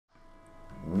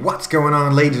What's going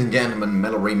on, ladies and gentlemen,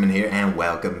 Raimon here, and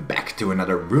welcome back to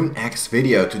another RuneX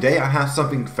video. Today I have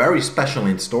something very special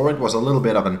in store. It was a little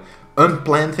bit of an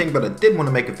unplanned thing, but I did want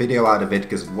to make a video out of it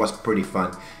because it was pretty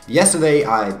fun. Yesterday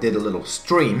I did a little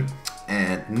stream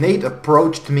and Nate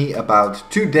approached me about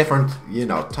two different,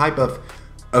 type of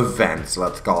events,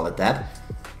 let's call it that.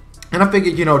 And I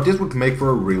figured, this would make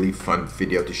for a really fun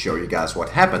video to show you guys what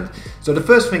happened. So the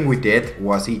first thing we did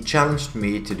was he challenged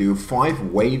me to do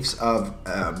 5 waves of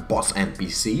boss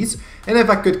NPCs. And if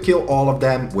I could kill all of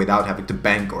them without having to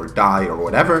bank or die or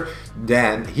whatever,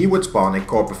 then he would spawn a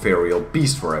corporeal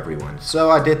beast for everyone. So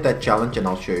I did that challenge and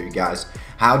I'll show you guys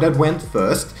how that went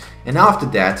first. And after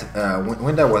that,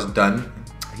 when that was done,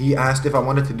 he asked if I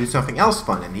wanted to do something else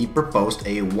fun, and he proposed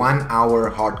a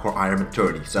 1-hour hardcore Iron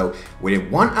tourney. So within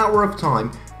 1 hour of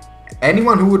time,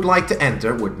 anyone who would like to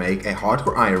enter would make a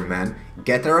hardcore Iron Man,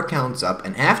 get their accounts up,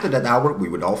 and after that hour we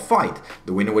would all fight.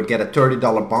 The winner would get a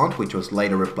 $30 bond, which was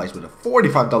later replaced with a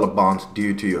 $45 bond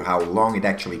due to how long it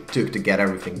actually took to get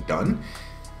everything done.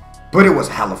 But it was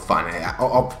hella fun.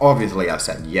 Obviously I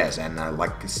said yes, and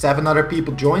like 7 other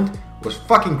people joined. It was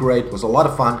fucking great, it was a lot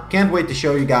of fun. Can't wait to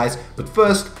show you guys. But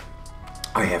first,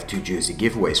 I have 2 juicy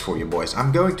giveaways for you boys.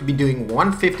 I'm going to be doing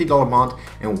one $50 bond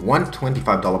and one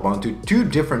 $25 bond to 2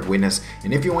 different winners.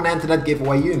 And if you want to enter that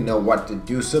giveaway, you know what to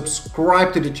do.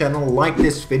 Subscribe to the channel, like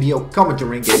this video, comment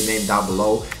your in-game name down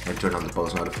below, and turn on the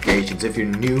post notifications. If you're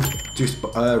new to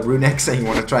RuneX and you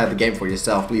want to try out the game for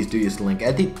yourself, please do use the link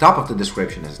at the top of the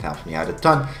description as it helps me out a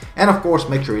ton. And of course,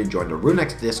 make sure you join the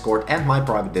RuneX Discord and my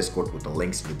private Discord with the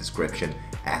links in the description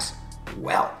as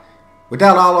well. With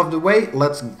that all of the way,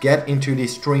 let's get into the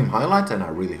stream highlights, and I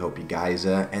really hope you guys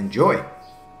enjoy.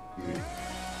 Yeah,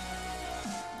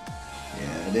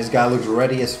 this guy looks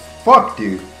ready as fuck,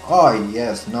 dude. Oh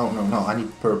yes, no, I need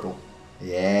purple.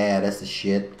 Yeah, that's the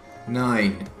shit.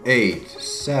 9, 8,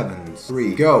 7,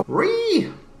 3, go.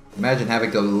 Ree! Imagine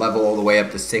having to level all the way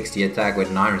up to 60 attack with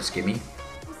an iron skimmy.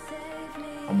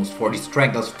 Almost 40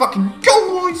 strength, let's fucking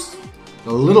go, boys! A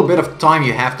little bit of time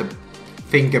you have to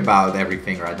think about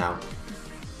everything right now.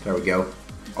 There we go.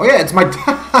 Oh yeah, it's my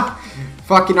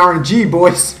fucking RNG,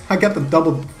 boys. I got the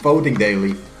double voting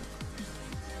daily.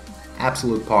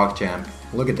 Absolute pog champ.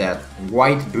 Look at that.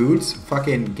 White boots.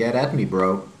 Fucking get at me,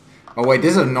 bro. Oh wait,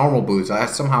 these are normal boots. I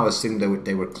somehow assumed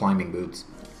they were climbing boots.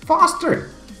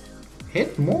 Faster!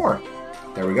 Hit more.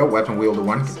 There we go. Weapon wielder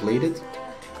 1 completed.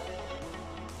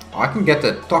 Oh, I can get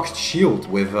the Toxed Shield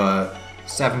with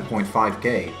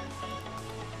 7.5k.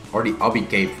 Or the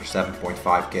ospk for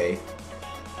 7.5k.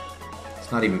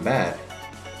 Not even bad.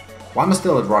 Why am I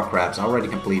still at rock crabs? I already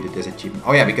completed this achievement.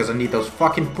 Oh yeah, because I need those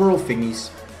fucking pearl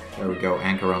thingies. There we go,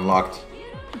 anchor unlocked.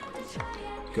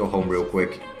 Go home real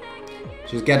quick.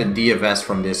 Just get a DFS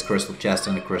from this crystal chest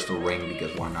and a crystal ring,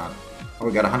 because why not? Oh,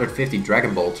 we got 150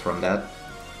 dragon bolts from that.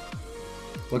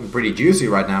 Looking pretty juicy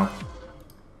right now.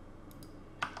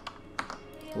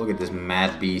 Look at this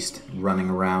mad beast running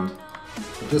around.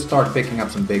 We'll just start picking up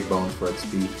some big bones for its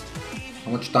speed. How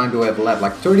much time do I have left?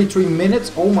 Like 33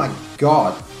 minutes? Oh my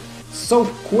god. So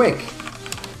quick.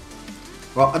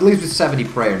 Well, at least with 70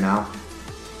 prayer now.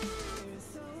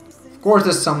 Of course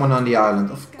there's someone on the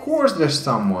island. Of course there's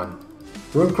someone.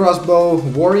 Rune crossbow,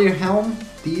 warrior helm.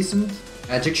 Decent.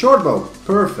 Magic shortbow.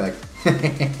 Perfect.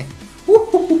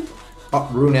 Oh,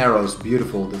 rune arrows.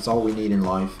 Beautiful. That's all we need in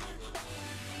life.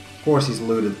 Of course he's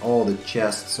looted all the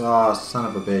chests. Oh, son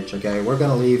of a bitch. Okay, we're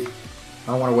gonna leave. I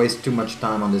don't want to waste too much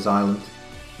time on this island.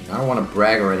 I don't want to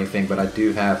brag or anything, but I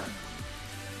do have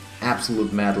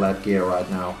absolute mad lad gear right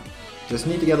now. Just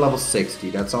need to get level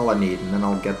 60, that's all I need, and then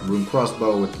I'll get rune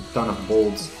crossbow with a ton of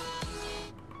bolts.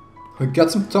 Got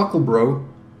some tuckle, bro.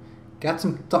 Got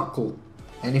some tuckle.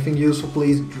 Anything useful,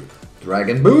 please?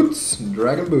 Dragon boots.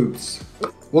 Dragon boots.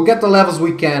 We'll get the levels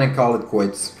we can and call it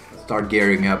quits. Start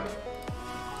gearing up.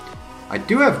 I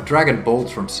do have dragon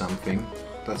bolts from something.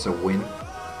 That's a win.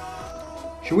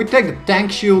 Should we take the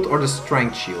tank shield or the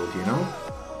strength shield,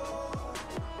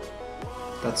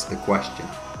 That's the question.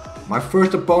 My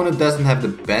first opponent doesn't have the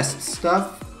best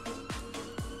stuff.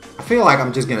 I feel like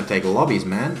I'm just gonna take lobbies,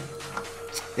 man.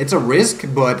 It's a risk,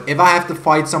 but if I have to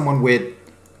fight someone with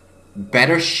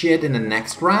better shit in the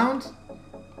next round,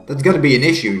 that's gonna be an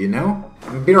issue,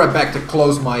 I'll be right back to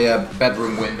close my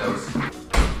bedroom windows.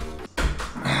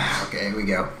 Okay, here we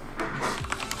go.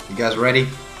 You guys ready?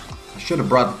 I should have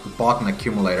bought an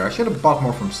accumulator. I should have bought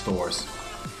more from stores.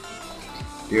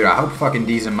 Dude, I hope fucking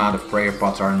these amount of prayer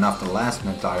pots are enough to last an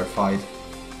entire fight.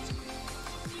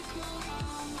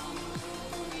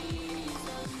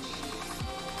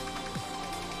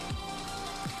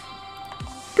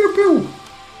 Pew pew!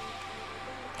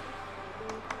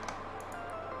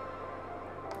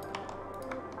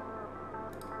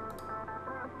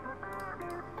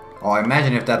 Oh,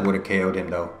 imagine if that would have KO'd him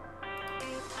though.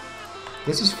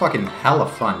 This is fucking hella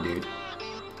fun, dude.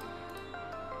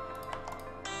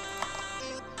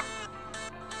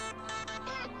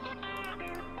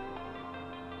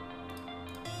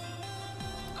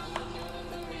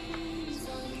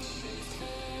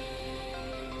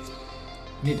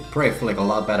 Need to pray flick a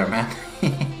lot better, man.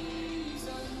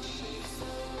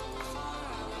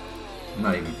 I'm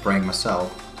not even praying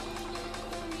myself.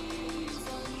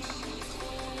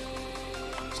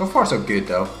 So far so good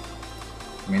though.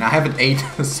 I mean, I haven't ate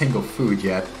a single food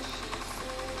yet.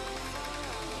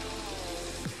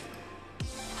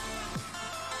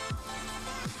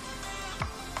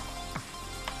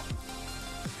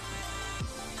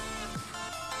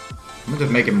 I'm gonna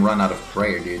just make him run out of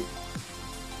prayer, dude.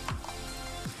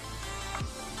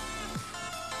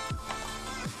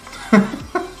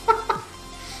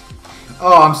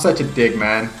 Oh, I'm such a dick,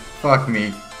 man. Fuck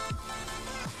me.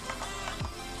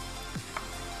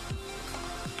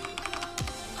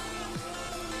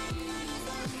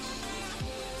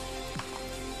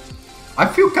 I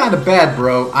feel kind of bad,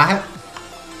 bro. I'm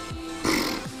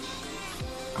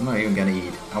not even gonna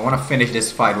eat. I want to finish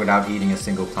this fight without eating a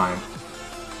single time.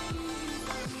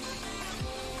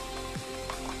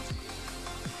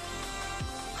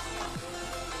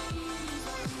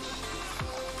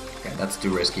 Okay, that's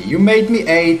too risky. You made me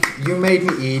eat. You made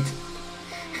me eat.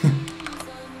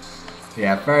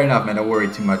 Yeah, fair enough, man. Don't worry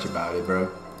too much about it, bro.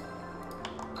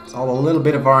 It's all a little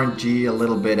bit of RNG, a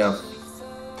little bit of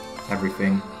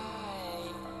everything.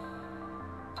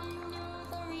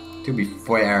 To be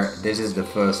fair, this is the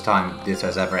first time this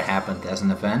has ever happened as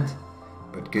an event.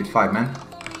 But good fight, man.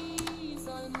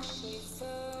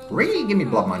 Really? Give me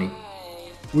blood money.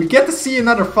 We get to see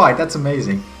another fight, that's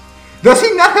amazing. Does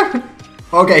he not have...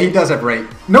 Okay, he does have Ray.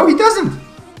 No, he doesn't!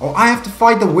 Oh, I have to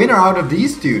fight the winner out of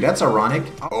these two, that's ironic.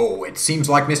 Oh, it seems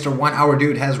like Mr. 1 Hour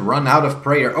Dude has run out of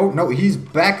prayer. Oh no, he's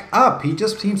back up. He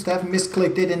just seems to have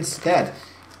misclicked it instead.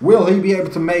 Will he be able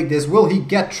to make this? Will he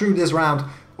get through this round?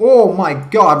 Oh my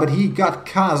god, but he got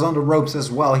Kaz on the ropes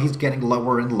as well. He's getting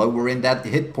lower and lower in that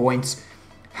hit points.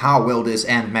 How will this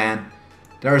end, man?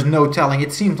 There's no telling.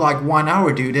 It seems like 1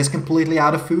 Hour Dude is completely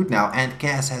out of food now, and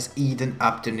Kaz has eaten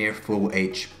up to near full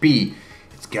HP.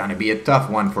 It's gonna be a tough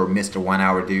one for Mr. 1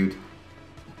 Hour Dude.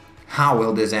 How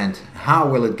will this end? How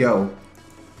will it go?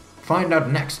 Find out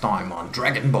next time on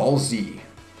Dragon Ball Z.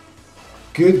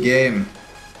 Good game.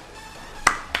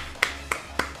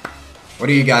 What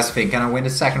do you guys think? Can I win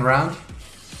the second round?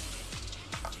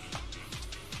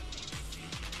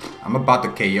 I'm about to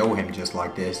KO him just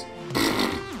like this.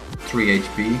 3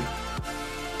 HP.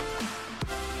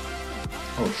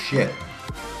 Oh shit.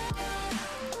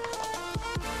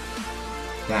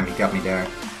 Damn, he got me there.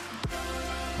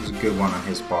 It was a good one on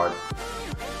his part.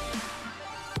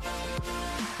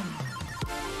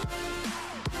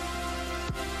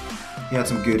 He had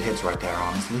some good hits right there,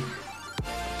 honestly.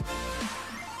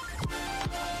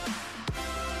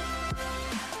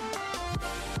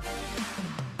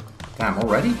 Damn,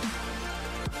 already?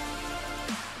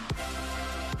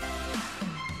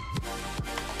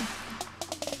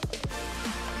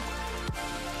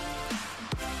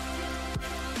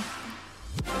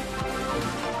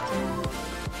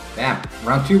 Damn,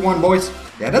 round 2-1, boys.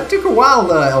 Yeah, that took a while,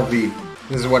 LV.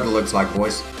 This is what it looks like,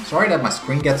 boys. Sorry that my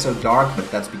screen gets so dark,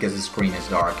 but that's because the screen is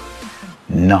dark.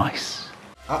 Nice.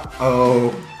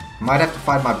 Uh-oh. Might have to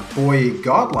fight my boy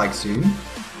Godlike soon.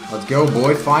 Let's go,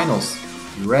 boy. Finals.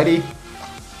 You ready?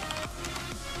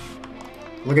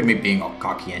 Look at me being all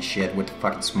cocky and shit with the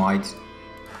fucking smite.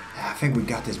 I think we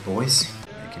got this, boys.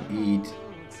 I can eat.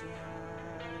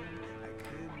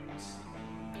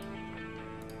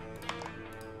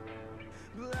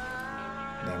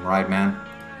 Damn right, man.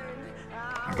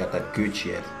 I got that good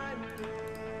shit.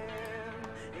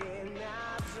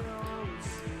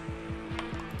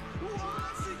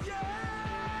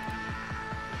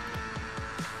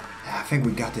 I think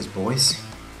we got this, boys.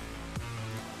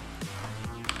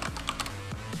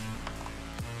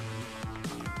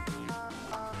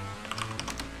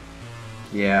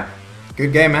 Yeah,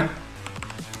 good game, man.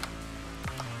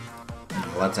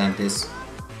 Let's end this.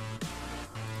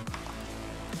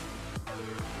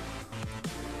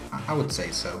 I would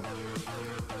say so.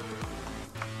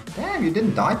 Damn, you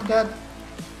didn't die to that?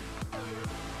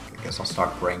 I guess I'll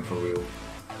start praying for real.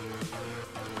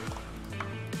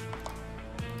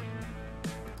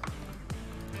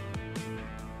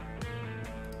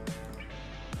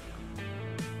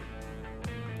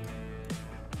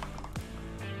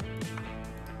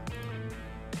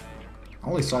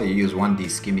 I only saw you use 1D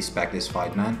skimmy spec this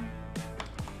fight, man.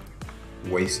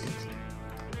 Wasted.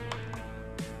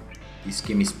 These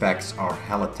skimmy specs are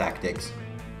hella tactics.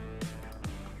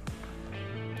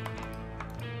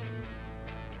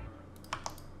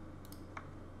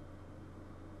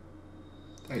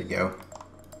 There you go.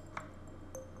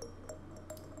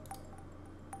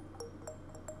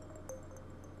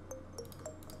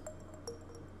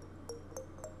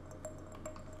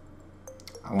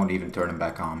 I won't even turn him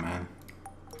back on, man.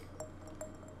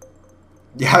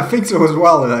 Yeah, I think so as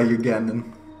well,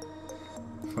 Ugandan.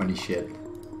 Funny shit.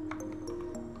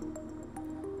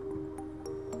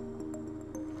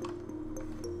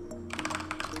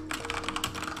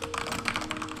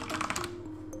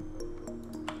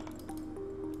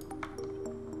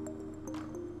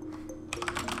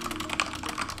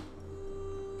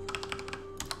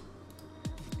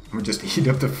 I'm gonna just eat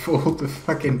up the fool to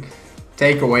fucking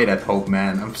take away that hope,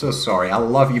 man. I'm so sorry. I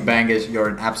love you, Bangish. You're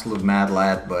an absolute mad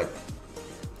lad, but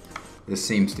this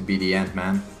seems to be the end,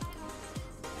 man.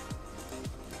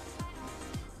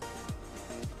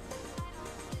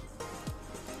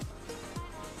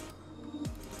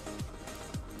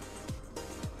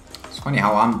 It's funny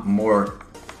how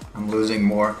I'm losing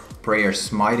more prayer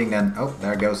smiting than, oh,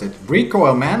 there goes it.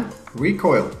 Recoil, man.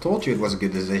 Recoil. Told you it was a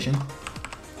good decision.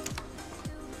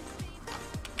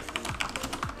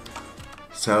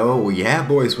 So yeah,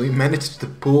 boys, we managed to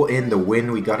pull in the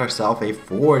win. We got ourselves a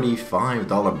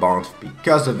 $45 bond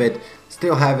because of it.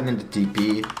 Still have it in the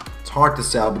TP. It's hard to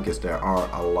sell because there are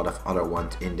a lot of other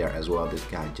ones in there as well. This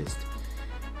guy just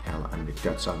hella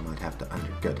undercut, so I might have to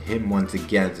undercut him once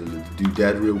again. So let's do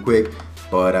that real quick.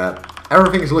 But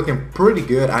everything's looking pretty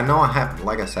good. I know I haven't,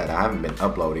 like I said, I haven't been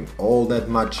uploading all that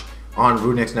much on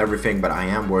RuneX and everything, but I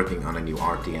am working on a new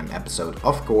RTM episode,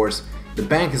 of course. The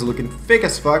bank is looking thick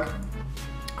as fuck.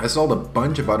 I sold a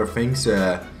bunch of other things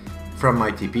from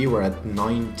my TP. We're at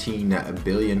 19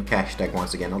 billion cash tag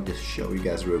once again. I'll just show you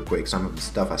guys real quick some of the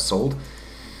stuff I sold.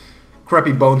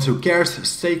 Crappy bones, who cares?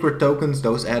 Sacred tokens,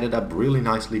 those added up really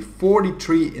nicely.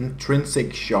 43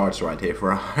 intrinsic shards right here for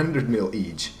 100 mil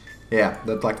each. Yeah,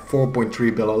 that's like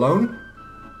 4.3 bill alone.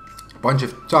 A bunch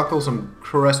of tuckles and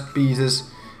crust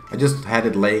pieces. I just had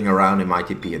it laying around in my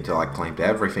TP until I claimed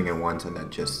everything at once, and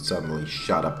that just suddenly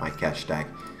shot up my cash tag.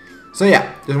 So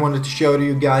yeah, just wanted to show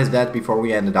you guys that before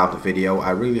we ended out the video.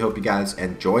 I really hope you guys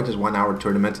enjoyed this 1 hour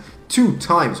tournament. 2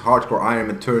 times hardcore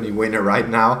Ironman tourney winner right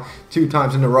now. 2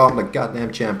 times in a row, I'm the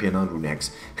goddamn champion on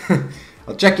RuneX.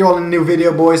 I'll check you all in a new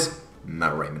video, boys.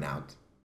 Raimon out.